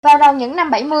Vào đầu những năm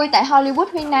 70 tại Hollywood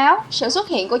huyên náo, sự xuất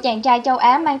hiện của chàng trai châu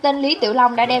Á mang tên Lý Tiểu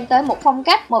Long đã đem tới một phong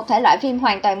cách, một thể loại phim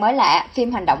hoàn toàn mới lạ,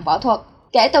 phim hành động võ thuật.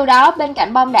 Kể từ đó, bên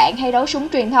cạnh bom đạn hay đấu súng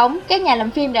truyền thống, các nhà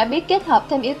làm phim đã biết kết hợp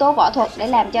thêm yếu tố võ thuật để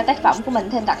làm cho tác phẩm của mình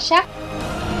thêm đặc sắc.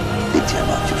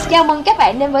 Chào mừng các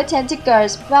bạn đến với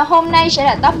Tentacles và hôm nay sẽ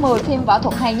là top 10 phim võ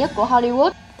thuật hay nhất của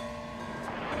Hollywood.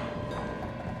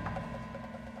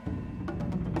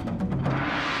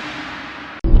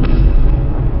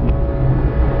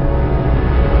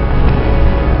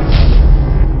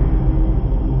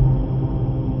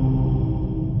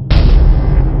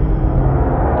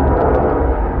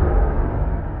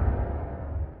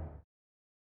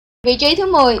 Vị trí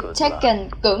thứ 10, Taken,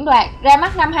 cưỡng đoạt, ra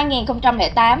mắt năm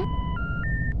 2008.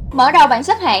 Mở đầu bảng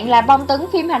xếp hạng là bom tấn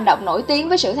phim hành động nổi tiếng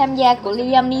với sự tham gia của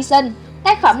Liam Neeson.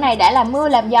 Tác phẩm này đã làm mưa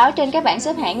làm gió trên các bảng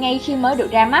xếp hạng ngay khi mới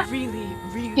được ra mắt.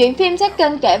 Chuyện phim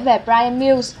Taken kể về Brian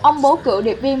Mills, ông bố cựu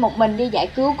điệp viên một mình đi giải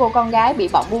cứu cô con gái bị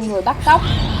bọn buôn người bắt cóc.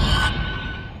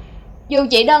 Dù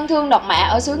chỉ đơn thương độc mã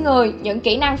ở xứ người, những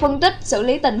kỹ năng phân tích, xử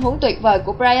lý tình huống tuyệt vời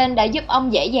của Brian đã giúp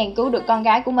ông dễ dàng cứu được con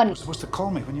gái của mình.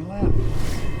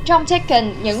 Trong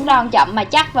Taken, những đòn chậm mà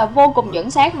chắc và vô cùng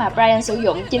chuẩn xác mà Brian sử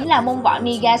dụng chính là môn võ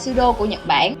Niga Judo của Nhật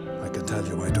Bản.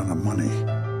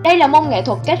 Đây là môn nghệ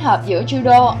thuật kết hợp giữa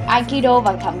Judo, Aikido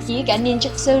và thậm chí cả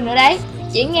Ninjutsu nữa đấy.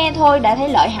 Chỉ nghe thôi đã thấy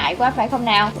lợi hại quá phải không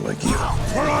nào?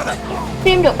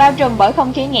 Phim được bao trùm bởi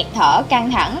không khí nghẹt thở,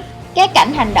 căng thẳng. Các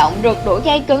cảnh hành động rượt đuổi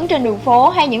gay cứng trên đường phố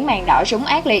hay những màn đỏ súng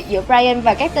ác liệt giữa Brian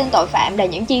và các tên tội phạm là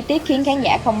những chi tiết khiến khán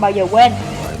giả không bao giờ quên.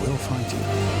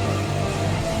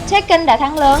 Taken đã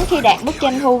thắng lớn khi đạt mức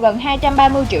doanh thu gần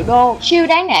 230 triệu đô, siêu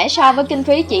đáng nể so với kinh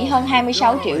phí chỉ hơn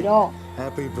 26 triệu đô.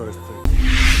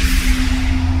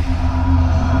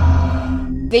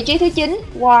 Vị trí thứ 9,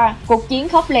 War, cuộc chiến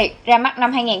khốc liệt, ra mắt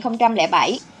năm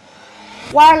 2007.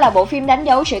 War là bộ phim đánh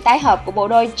dấu sự tái hợp của bộ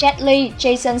đôi Jet Li,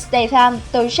 Jason Statham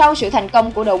từ sau sự thành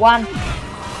công của The One.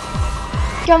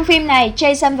 Trong phim này,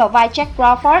 Jason vào vai Jack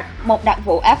Crawford, một đặc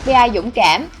vụ FBI dũng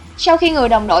cảm. Sau khi người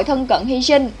đồng đội thân cận hy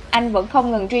sinh, anh vẫn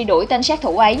không ngừng truy đuổi tên sát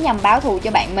thủ ấy nhằm báo thù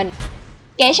cho bạn mình.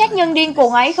 Kẻ sát nhân điên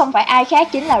cuồng ấy không phải ai khác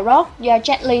chính là Rogue do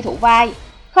Jet Li thủ vai.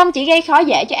 Không chỉ gây khó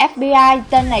dễ cho FBI,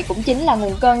 tên này cũng chính là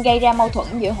nguồn cơn gây ra mâu thuẫn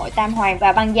giữa hội Tam Hoàng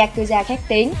và băng Yakuza khét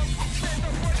tiếng.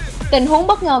 Tình huống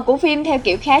bất ngờ của phim theo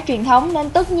kiểu khá truyền thống nên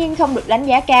tất nhiên không được đánh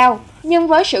giá cao. Nhưng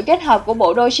với sự kết hợp của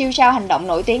bộ đôi siêu sao hành động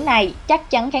nổi tiếng này, chắc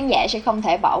chắn khán giả sẽ không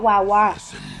thể bỏ qua War.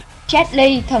 Jet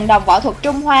Li, thần đồng võ thuật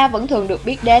Trung Hoa vẫn thường được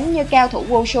biết đến như cao thủ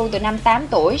Wushu từ năm 8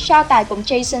 tuổi, so tài cùng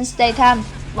Jason Statham,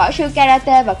 võ sư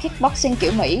karate và kickboxing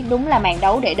kiểu Mỹ đúng là màn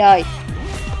đấu để đời.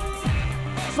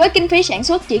 Với kinh phí sản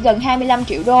xuất chỉ gần 25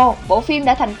 triệu đô, bộ phim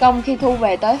đã thành công khi thu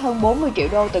về tới hơn 40 triệu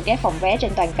đô từ các phòng vé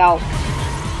trên toàn cầu.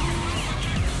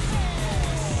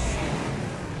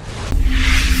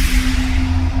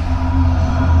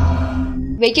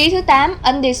 Vị trí thứ 8,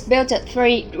 Undisputed 3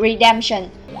 Redemption,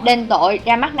 đền tội,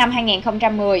 ra mắt năm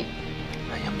 2010.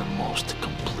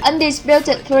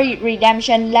 Undisputed 3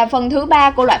 Redemption là phần thứ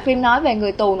 3 của loạt phim nói về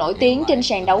người tù nổi tiếng trên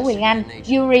sàn đấu quyền Anh,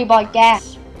 Yuri Boyka.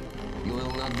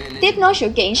 Tiếp nối sự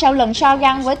kiện sau lần so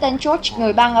găng với tên George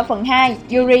người băng ở phần 2,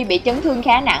 Yuri bị chấn thương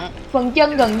khá nặng, phần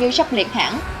chân gần như sắp liệt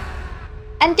hẳn.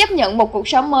 Anh chấp nhận một cuộc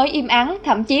sống mới im ắng,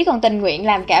 thậm chí còn tình nguyện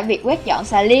làm cả việc quét dọn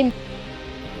xà lim.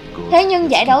 Thế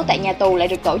nhưng giải đấu tại nhà tù lại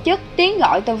được tổ chức, tiếng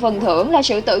gọi từ phần thưởng là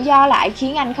sự tự do lại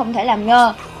khiến anh không thể làm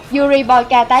ngơ. Yuri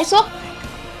Boyka tái xuất.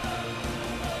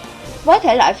 Với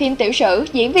thể loại phim tiểu sử,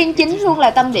 diễn viên chính luôn là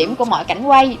tâm điểm của mọi cảnh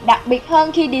quay, đặc biệt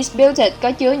hơn khi Disputed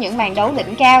có chứa những màn đấu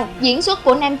đỉnh cao. Diễn xuất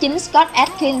của nam chính Scott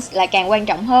Adkins lại càng quan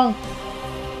trọng hơn.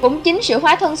 Cũng chính sự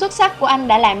hóa thân xuất sắc của anh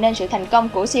đã làm nên sự thành công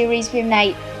của series phim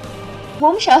này.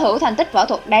 Vốn sở hữu thành tích võ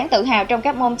thuật đáng tự hào trong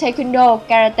các môn Taekwondo,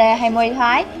 Karate hay Muay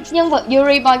Thái, nhân vật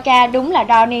Yuri Boyka đúng là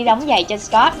Donnie đóng giày cho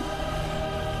Scott.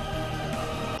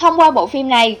 Thông qua bộ phim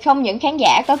này, không những khán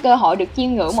giả có cơ hội được chiêm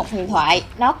ngưỡng một huyền thoại,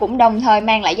 nó cũng đồng thời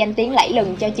mang lại danh tiếng lẫy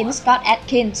lừng cho chính Scott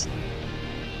Adkins.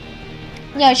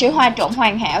 Nhờ sự hòa trộn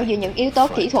hoàn hảo giữa những yếu tố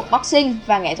kỹ thuật boxing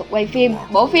và nghệ thuật quay phim,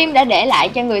 bộ phim đã để lại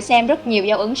cho người xem rất nhiều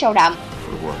dấu ấn sâu đậm.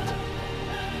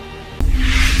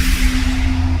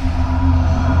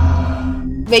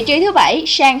 Vị trí thứ 7,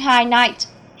 Shanghai Knight,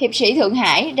 hiệp sĩ Thượng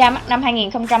Hải, ra mắt năm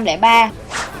 2003.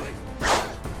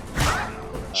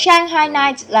 Shanghai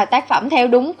Knight là tác phẩm theo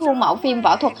đúng khuôn mẫu phim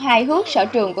võ thuật hài hước sở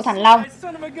trường của Thành Long.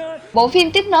 Bộ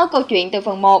phim tiếp nối câu chuyện từ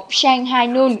phần 1, Shanghai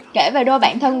Noon, kể về đôi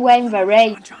bạn thân Wayne và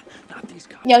Ray.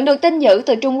 Nhận được tin dữ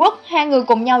từ Trung Quốc, hai người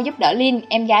cùng nhau giúp đỡ Lin,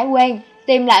 em gái Wayne,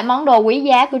 tìm lại món đồ quý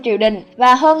giá của triều đình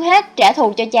và hơn hết trả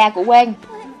thù cho cha của Wayne.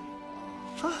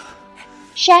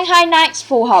 Shanghai Knights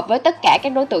phù hợp với tất cả các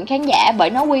đối tượng khán giả bởi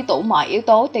nó quy tụ mọi yếu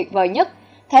tố tuyệt vời nhất.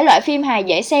 Thể loại phim hài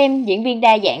dễ xem, diễn viên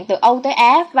đa dạng từ Âu tới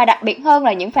Á và đặc biệt hơn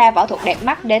là những pha võ thuật đẹp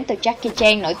mắt đến từ Jackie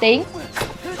Chan nổi tiếng.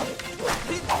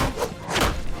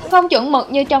 Không chuẩn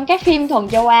mực như trong các phim thuần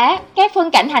châu Á, các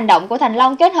phân cảnh hành động của Thành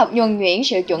Long kết hợp nhuần nhuyễn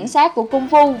sự chuẩn xác của Kung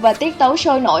Fu và tiết tấu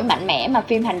sôi nổi mạnh mẽ mà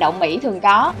phim hành động Mỹ thường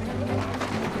có.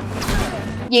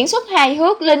 Diễn xuất hài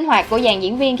hước, linh hoạt của dàn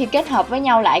diễn viên khi kết hợp với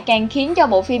nhau lại càng khiến cho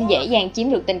bộ phim dễ dàng chiếm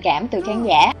được tình cảm từ khán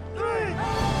giả.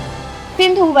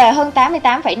 Phim thu về hơn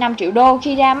 88,5 triệu đô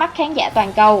khi ra mắt khán giả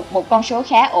toàn cầu, một con số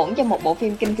khá ổn cho một bộ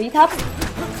phim kinh phí thấp.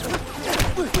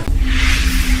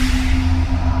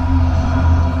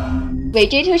 Vị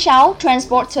trí thứ 6,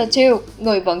 Transporter 2,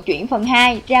 Người vận chuyển phần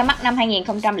 2, ra mắt năm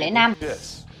 2005.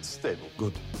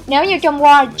 Nếu như trong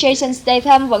War, Jason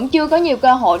Statham vẫn chưa có nhiều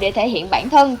cơ hội để thể hiện bản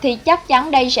thân thì chắc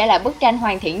chắn đây sẽ là bức tranh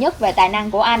hoàn thiện nhất về tài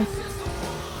năng của anh.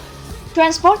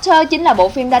 Transporter chính là bộ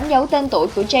phim đánh dấu tên tuổi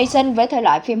của Jason với thể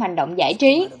loại phim hành động giải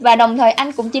trí và đồng thời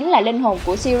anh cũng chính là linh hồn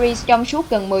của series trong suốt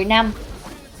gần 10 năm.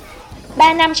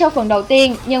 3 năm sau phần đầu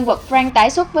tiên, nhân vật Frank tái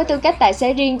xuất với tư cách tài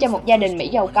xế riêng cho một gia đình Mỹ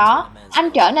giàu có.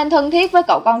 Anh trở nên thân thiết với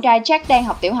cậu con trai Jack đang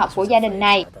học tiểu học của gia đình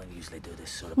này.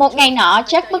 Một ngày nọ,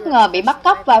 Jack bất ngờ bị bắt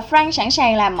cóc và Frank sẵn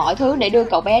sàng làm mọi thứ để đưa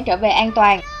cậu bé trở về an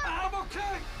toàn.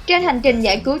 Trên hành trình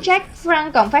giải cứu Jack,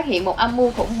 Frank còn phát hiện một âm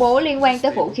mưu khủng bố liên quan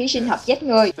tới vũ khí sinh học giết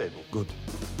người.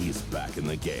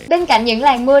 Bên cạnh những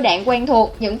làn mưa đạn quen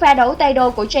thuộc, những pha đấu tay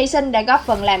đôi của Jason đã góp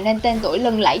phần làm nên tên tuổi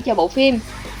lừng lẫy cho bộ phim.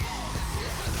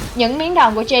 Những miếng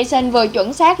đòn của Jason vừa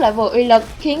chuẩn xác lại vừa uy lực,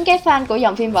 khiến các fan của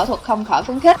dòng phim võ thuật không khỏi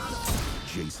phấn khích.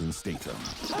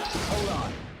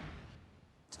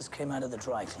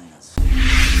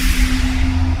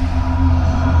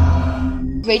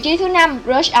 Vị trí thứ 5,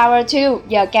 Rush Hour 2,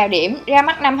 Giờ cao điểm, ra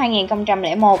mắt năm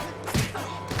 2001.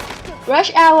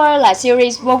 Rush Hour là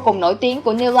series vô cùng nổi tiếng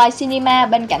của New Line Cinema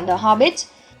bên cạnh The Hobbit.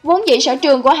 Vốn dĩ sở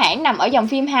trường của hãng nằm ở dòng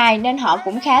phim hài nên họ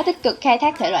cũng khá tích cực khai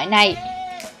thác thể loại này.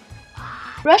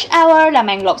 Rush Hour là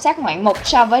màn lột xác ngoạn mục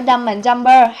so với Dumb and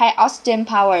Dumber hay Austin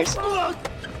Powers.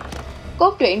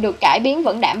 Cốt truyện được cải biến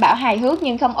vẫn đảm bảo hài hước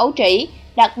nhưng không ấu trĩ,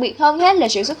 đặc biệt hơn hết là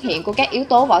sự xuất hiện của các yếu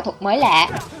tố võ thuật mới lạ.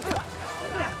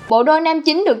 Bộ đôi nam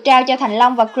chính được trao cho Thành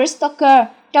Long và Chris Tucker,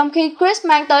 trong khi Chris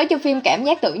mang tới cho phim cảm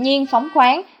giác tự nhiên, phóng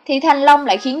khoáng, thì Thành Long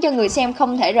lại khiến cho người xem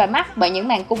không thể rời mắt bởi những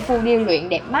màn cung phu điêu luyện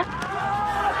đẹp mắt.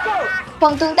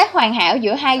 Phần tương tác hoàn hảo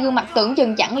giữa hai gương mặt tưởng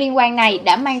chừng chẳng liên quan này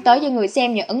đã mang tới cho người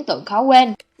xem những ấn tượng khó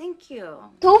quên.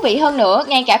 Thú vị hơn nữa,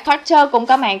 ngay cả Carter cũng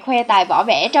có màn khoe tài võ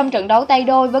vẽ trong trận đấu tay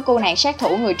đôi với cô nàng sát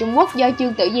thủ người Trung Quốc do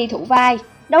Chương Tử Di thủ vai.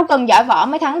 Đâu cần giỏi võ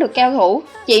mới thắng được cao thủ,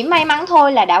 chỉ may mắn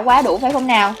thôi là đã quá đủ phải không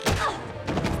nào?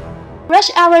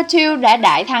 Rush Hour 2 đã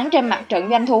đại thắng trên mặt trận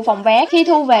doanh thu phòng vé khi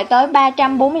thu về tới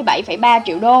 347,3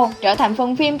 triệu đô, trở thành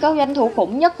phần phim có doanh thu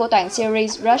khủng nhất của toàn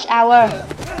series Rush Hour.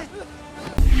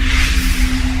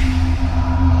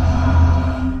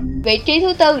 Vị trí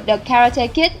thứ 4, The Karate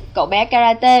Kid, Cậu bé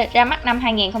karate, ra mắt năm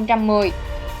 2010.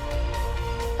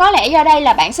 Có lẽ do đây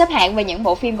là bảng xếp hạng về những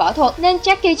bộ phim võ thuật nên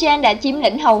Jackie Chan đã chiếm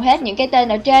lĩnh hầu hết những cái tên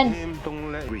ở trên.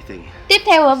 Tiếp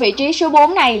theo ở vị trí số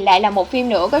 4 này lại là một phim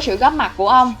nữa có sự góp mặt của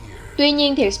ông. Tuy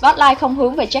nhiên thì spotlight không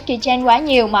hướng về Jackie Chan quá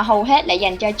nhiều mà hầu hết lại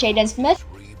dành cho Jaden Smith.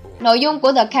 Nội dung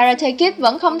của The Karate Kid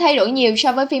vẫn không thay đổi nhiều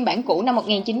so với phiên bản cũ năm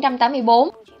 1984.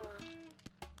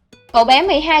 Cậu bé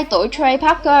 12 tuổi Trey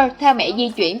Parker theo mẹ di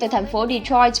chuyển từ thành phố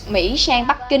Detroit, Mỹ sang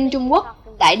Bắc Kinh, Trung Quốc.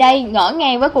 Tại đây, ngỡ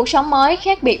ngàng với cuộc sống mới,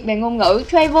 khác biệt về ngôn ngữ,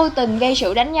 Trey vô tình gây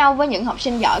sự đánh nhau với những học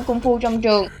sinh giỏi cung phu trong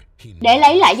trường. Để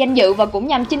lấy lại danh dự và cũng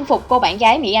nhằm chinh phục cô bạn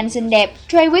gái Mỹ Anh xinh đẹp,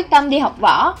 Trey quyết tâm đi học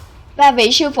võ. Và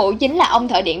vị sư phụ chính là ông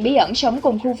thợ điện bí ẩn sống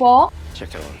cùng khu phố.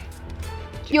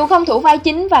 Dù không thủ vai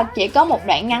chính và chỉ có một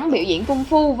đoạn ngắn biểu diễn cung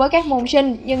phu với các môn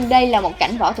sinh, nhưng đây là một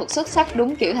cảnh võ thuật xuất sắc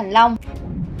đúng kiểu Thành Long.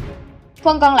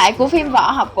 Phần còn lại của phim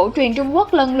võ học cổ truyền Trung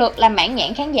Quốc lần lượt làm mãn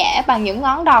nhãn khán giả bằng những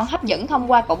ngón đòn hấp dẫn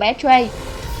thông qua cậu bé Trey.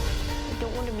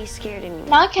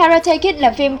 Nói Karate Kid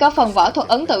là phim có phần võ thuật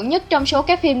ấn tượng nhất trong số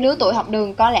các phim lứa tuổi học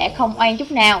đường có lẽ không oan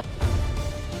chút nào.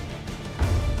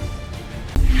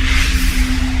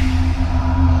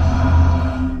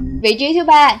 Vị trí thứ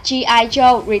 3, G.I.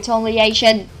 Joe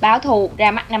Retaliation, Báo thù,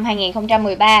 ra mắt năm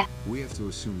 2013.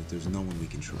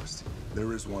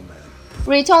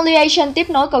 Retaliation tiếp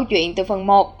nối câu chuyện từ phần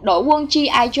 1, đội quân G.I.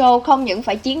 Joe không những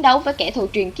phải chiến đấu với kẻ thù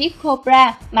truyền kiếp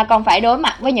Cobra mà còn phải đối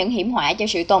mặt với những hiểm họa cho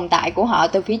sự tồn tại của họ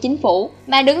từ phía chính phủ,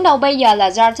 mà đứng đầu bây giờ là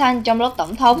Zartan trong lúc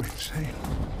tổng thống.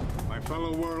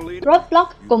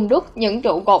 Roadblock cùng đúc những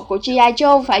trụ cột của G.I.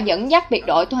 Joe phải dẫn dắt biệt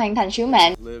đội hoàn thành sứ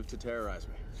mệnh.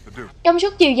 Trong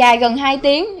suốt chiều dài gần 2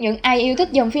 tiếng, những ai yêu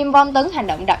thích dòng phim bom tấn hành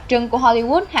động đặc trưng của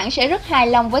Hollywood hẳn sẽ rất hài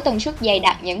lòng với tần suất dày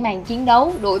đặc những màn chiến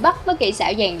đấu, đuổi bắt với kỹ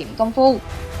xảo dàn dựng công phu.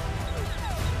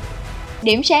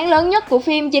 Điểm sáng lớn nhất của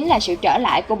phim chính là sự trở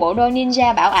lại của bộ đôi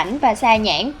ninja bảo ảnh và xà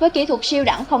nhãn với kỹ thuật siêu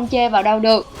đẳng không chê vào đâu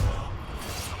được.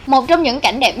 Một trong những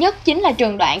cảnh đẹp nhất chính là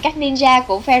trường đoạn các ninja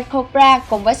của phe Cobra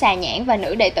cùng với xà nhãn và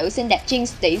nữ đệ tử xinh đẹp Jinx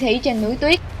tỉ thí trên núi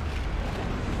tuyết.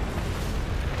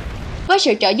 Với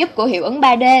sự trợ giúp của hiệu ứng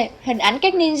 3D, hình ảnh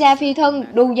các ninja phi thân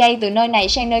đu dây từ nơi này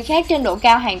sang nơi khác trên độ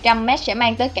cao hàng trăm mét sẽ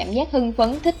mang tới cảm giác hưng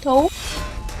phấn, thích thú.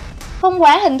 Không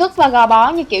quá hình thức và gò bó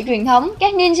như kiểu truyền thống,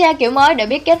 các ninja kiểu mới đã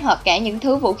biết kết hợp cả những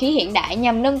thứ vũ khí hiện đại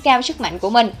nhằm nâng cao sức mạnh của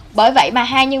mình. Bởi vậy mà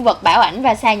hai nhân vật bảo ảnh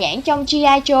và xà nhãn trong G.I.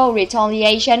 Joe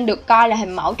Retaliation được coi là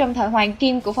hình mẫu trong thời hoàng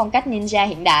kim của phong cách ninja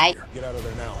hiện đại.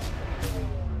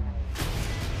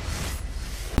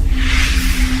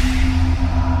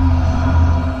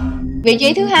 Vị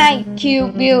trí thứ hai, Kill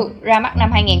Bill, ra mắt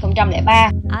năm 2003.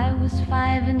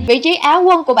 Vị trí Á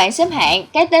quân của bảng xếp hạng,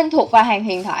 cái tên thuộc vào hàng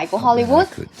huyền thoại của Hollywood,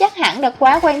 chắc hẳn đã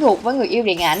quá quen thuộc với người yêu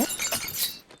điện ảnh.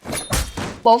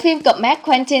 Bộ phim cụm mắt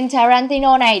Quentin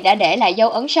Tarantino này đã để lại dấu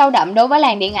ấn sâu đậm đối với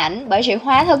làng điện ảnh bởi sự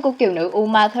hóa thân của kiều nữ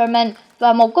Uma Thurman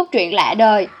và một cốt truyện lạ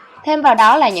đời. Thêm vào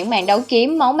đó là những màn đấu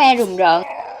kiếm, máu me rùng rợn.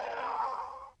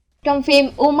 Trong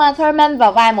phim, Uma Thurman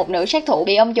vào vai một nữ sát thủ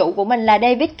bị ông chủ của mình là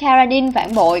David Carradine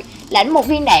phản bội, lãnh một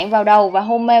viên đạn vào đầu và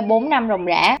hôn mê 4 năm ròng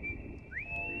rã.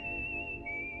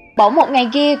 Bỗng một ngày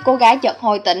kia, cô gái chợt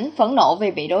hồi tỉnh, phẫn nộ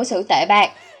vì bị đối xử tệ bạc.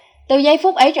 Từ giây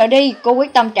phút ấy trở đi, cô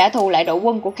quyết tâm trả thù lại đội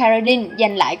quân của Carradine,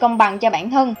 giành lại công bằng cho bản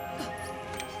thân.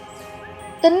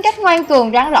 Tính cách ngoan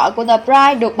cường rắn rỏi của The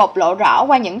Bride được bộc lộ rõ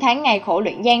qua những tháng ngày khổ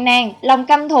luyện gian nan. Lòng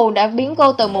căm thù đã biến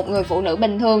cô từ một người phụ nữ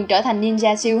bình thường trở thành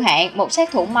ninja siêu hạng, một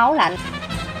sát thủ máu lạnh.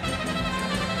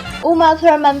 Uma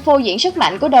Thurman phô diễn sức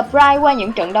mạnh của The Bride qua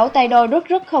những trận đấu tay đôi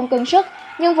rất không cân sức,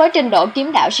 nhưng với trình độ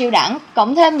kiếm đạo siêu đẳng,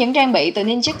 cộng thêm những trang bị từ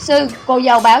ninjutsu, cô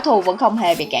dâu báo thù vẫn không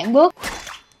hề bị cản bước.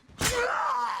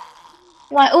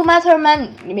 Ngoài Uma Thurman,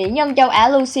 mỹ nhân châu Á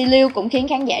Lucy Liu cũng khiến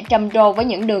khán giả trầm trồ với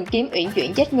những đường kiếm uyển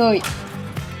chuyển chết người.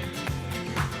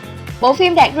 Bộ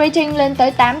phim đạt rating lên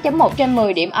tới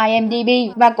 8.1/10 điểm IMDb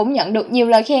và cũng nhận được nhiều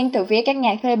lời khen từ phía các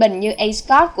nhà phê bình như A.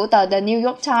 Scott của tờ The New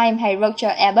York Times hay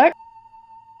Roger Ebert.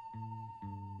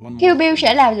 Kill Bill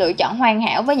sẽ là lựa chọn hoàn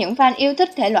hảo với những fan yêu thích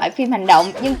thể loại phim hành động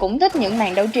nhưng cũng thích những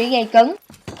màn đấu trí gay cấn.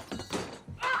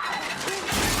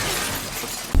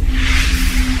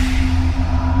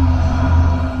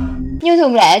 Như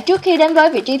thường lệ, trước khi đến với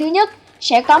vị trí thứ nhất,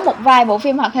 sẽ có một vài bộ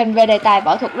phim hoạt hình về đề tài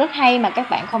võ thuật rất hay mà các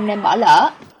bạn không nên bỏ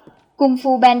lỡ. Kung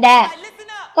Fu Panda.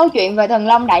 Câu chuyện về thần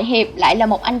long đại hiệp lại là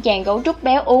một anh chàng gấu trúc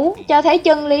béo ú, cho thấy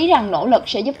chân lý rằng nỗ lực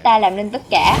sẽ giúp ta làm nên tất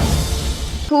cả.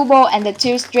 Kubo and the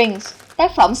Two Strings.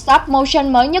 Tác phẩm stop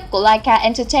motion mới nhất của Laika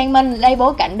Entertainment lấy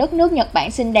bối cảnh đất nước Nhật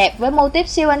Bản xinh đẹp với mô típ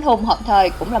siêu anh hùng hợp thời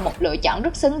cũng là một lựa chọn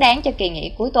rất xứng đáng cho kỳ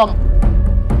nghỉ cuối tuần.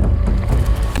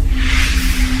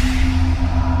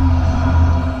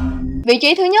 Vị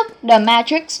trí thứ nhất, The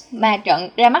Matrix, Ma Trận,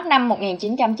 ra mắt năm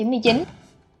 1999.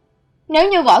 Nếu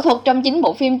như võ thuật trong 9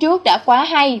 bộ phim trước đã quá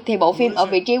hay, thì bộ phim ở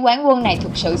vị trí quán quân này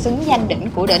thực sự xứng danh đỉnh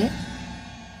của đỉnh.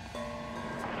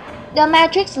 The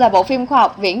Matrix là bộ phim khoa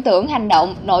học viễn tưởng hành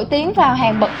động nổi tiếng vào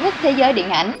hàng bậc nhất thế giới điện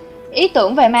ảnh. Ý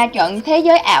tưởng về ma trận, thế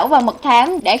giới ảo và mật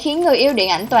thám đã khiến người yêu điện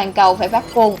ảnh toàn cầu phải phát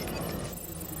cuồng.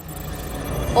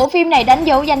 Bộ phim này đánh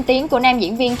dấu danh tiếng của nam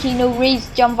diễn viên Keanu Reeves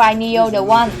trong vai Neo the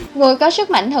One, người có sức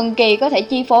mạnh thần kỳ có thể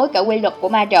chi phối cả quy luật của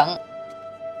ma trận.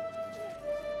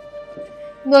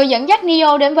 Người dẫn dắt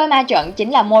Neo đến với ma trận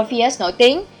chính là Morpheus nổi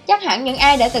tiếng. Chắc hẳn những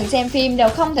ai đã từng xem phim đều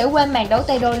không thể quên màn đấu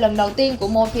tay đôi lần đầu tiên của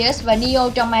Morpheus và Neo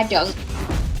trong ma trận.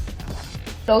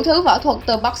 Đủ thứ võ thuật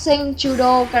từ boxing,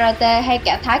 judo, karate hay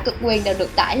cả thái cực quyền đều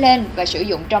được tải lên và sử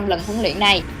dụng trong lần huấn luyện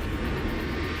này.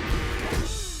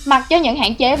 Mặc cho những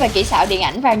hạn chế về kỹ xảo điện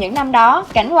ảnh vào những năm đó,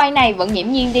 cảnh quay này vẫn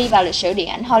nghiễm nhiên đi vào lịch sử điện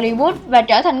ảnh Hollywood và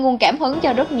trở thành nguồn cảm hứng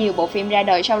cho rất nhiều bộ phim ra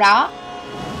đời sau đó.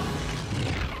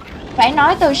 Phải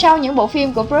nói từ sau những bộ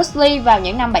phim của Bruce Lee vào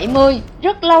những năm 70,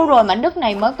 rất lâu rồi mảnh đất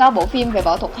này mới có bộ phim về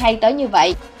võ thuật hay tới như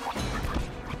vậy.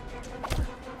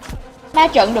 Ma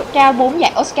trận được trao 4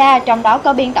 giải Oscar, trong đó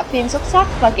có biên tập phim xuất sắc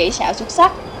và kỹ xảo xuất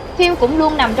sắc. Phim cũng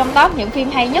luôn nằm trong top những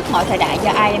phim hay nhất mọi thời đại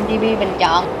do IMDb bình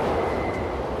chọn.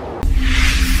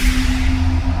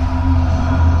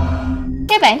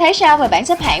 Các bạn thấy sao về bảng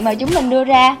xếp hạng mà chúng mình đưa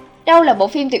ra? Đâu là bộ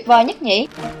phim tuyệt vời nhất nhỉ?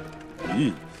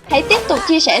 Hãy tiếp tục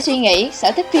chia sẻ suy nghĩ,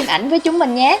 sở thích phim ảnh với chúng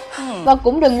mình nhé. Và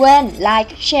cũng đừng quên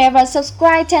like, share và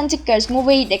subscribe Tentacles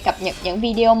Movie để cập nhật những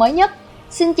video mới nhất.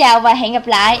 Xin chào và hẹn gặp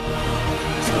lại!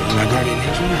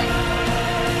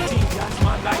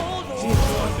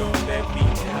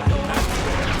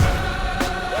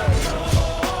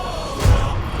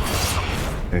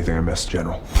 Anything I missed,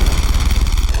 General?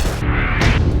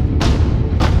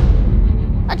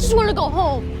 I just want to go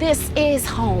home. This is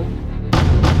home.